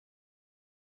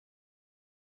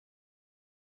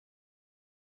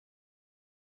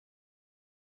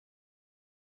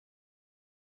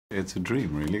It's a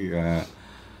dream, really. I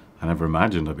never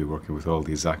imagined I'd be working with all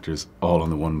these actors all in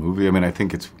the one movie. I mean, I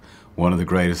think it's one of the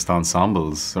greatest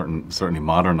ensembles, certainly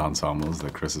modern ensembles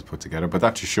that Chris has put together. But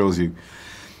that just shows you,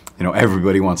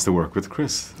 everybody wants to work with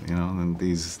Chris, and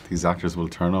these actors will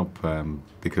turn up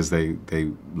because they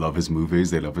love his movies,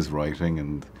 they love his writing,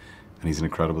 and he's an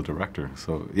incredible director.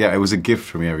 So yeah, it was a gift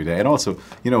for me every day. And also,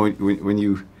 when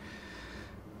you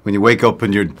wake up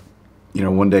and you're,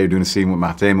 one day you're doing a scene with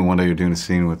Matt Damon, one day you're doing a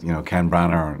scene with, Ken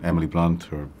Branagh or Emily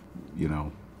Blunt or,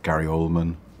 Gary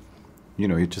Oldman.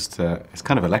 You just, it's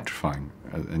kind of electrifying,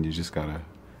 and you just gotta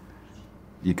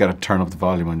turn up the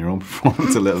volume on your own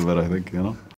performance a little bit, I think,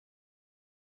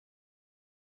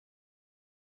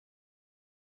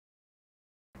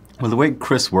 Well, the way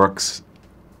Chris works,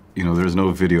 there's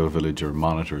no video village or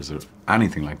monitors or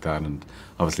anything like that, and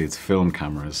obviously it's film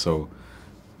cameras, so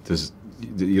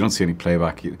you don't see any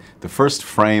playback. The first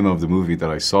frame of the movie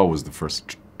that I saw was the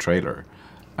first trailer,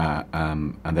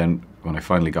 and then when I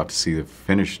finally got to see the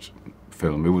finished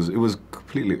film, it was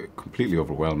completely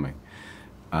overwhelming.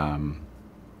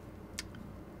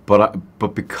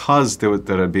 But because there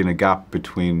had been a gap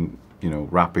between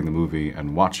wrapping the movie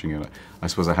and watching it, I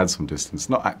suppose I had some distance.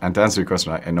 No, and to answer your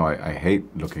question, I know I hate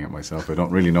looking at myself. I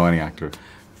don't really know any actor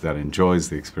that enjoys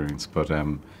the experience, but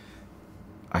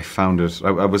I found it.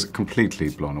 I was completely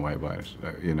blown away by it.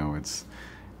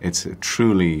 It's a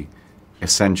truly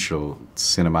essential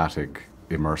cinematic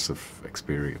immersive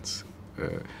experience.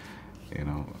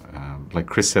 Like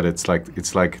Chris said, it's like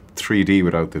 3D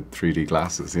without the 3D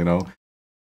glasses.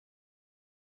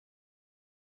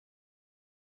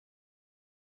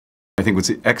 I think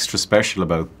what's extra special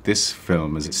about this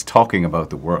film is it's talking about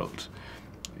the world.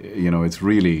 It's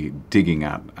really digging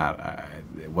at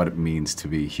what it means to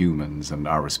be humans and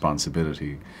our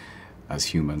responsibility as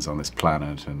humans on this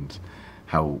planet, and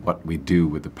what we do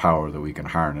with the power that we can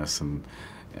harness, and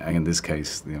in this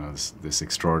case, this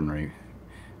extraordinary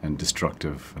and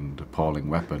destructive and appalling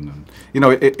weapon. And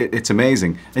it's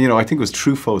amazing. And I think it was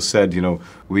Truffaut said,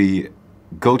 we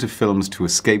go to films to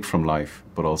escape from life,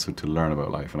 but also to learn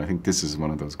about life. And I think this is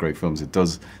one of those great films. It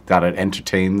does that. It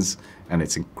entertains, and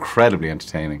it's incredibly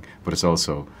entertaining. But it's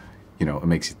also, it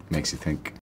makes you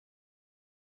think.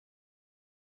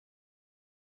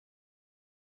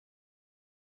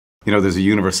 There's a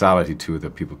universality to it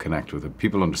that people connect with.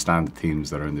 People understand the themes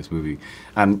that are in this movie,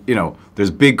 and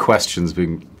there's big questions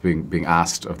being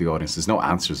asked of the audience. There's no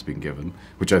answers being given,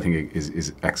 which I think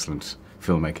is excellent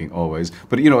filmmaking always.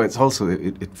 But it's also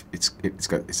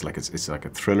it's like a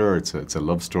thriller. It's a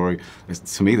love story.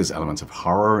 To me, there's elements of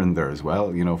horror in there as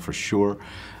well. For sure.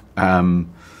 So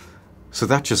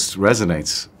that just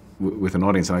resonates with an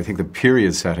audience, and I think the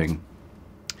period setting,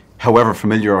 however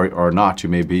familiar or not you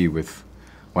may be with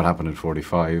what happened in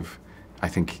 '45, I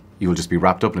think you'll just be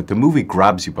wrapped up in it. The movie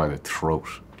grabs you by the throat,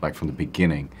 like from the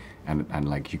beginning, and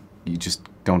like you just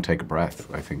don't take a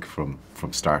breath, I think, from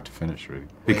start to finish, really.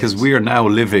 Because we are now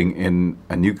living in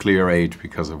a nuclear age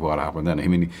because of what happened then. I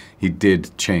mean, he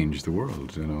did change the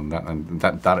world, and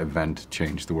that event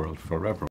changed the world forever.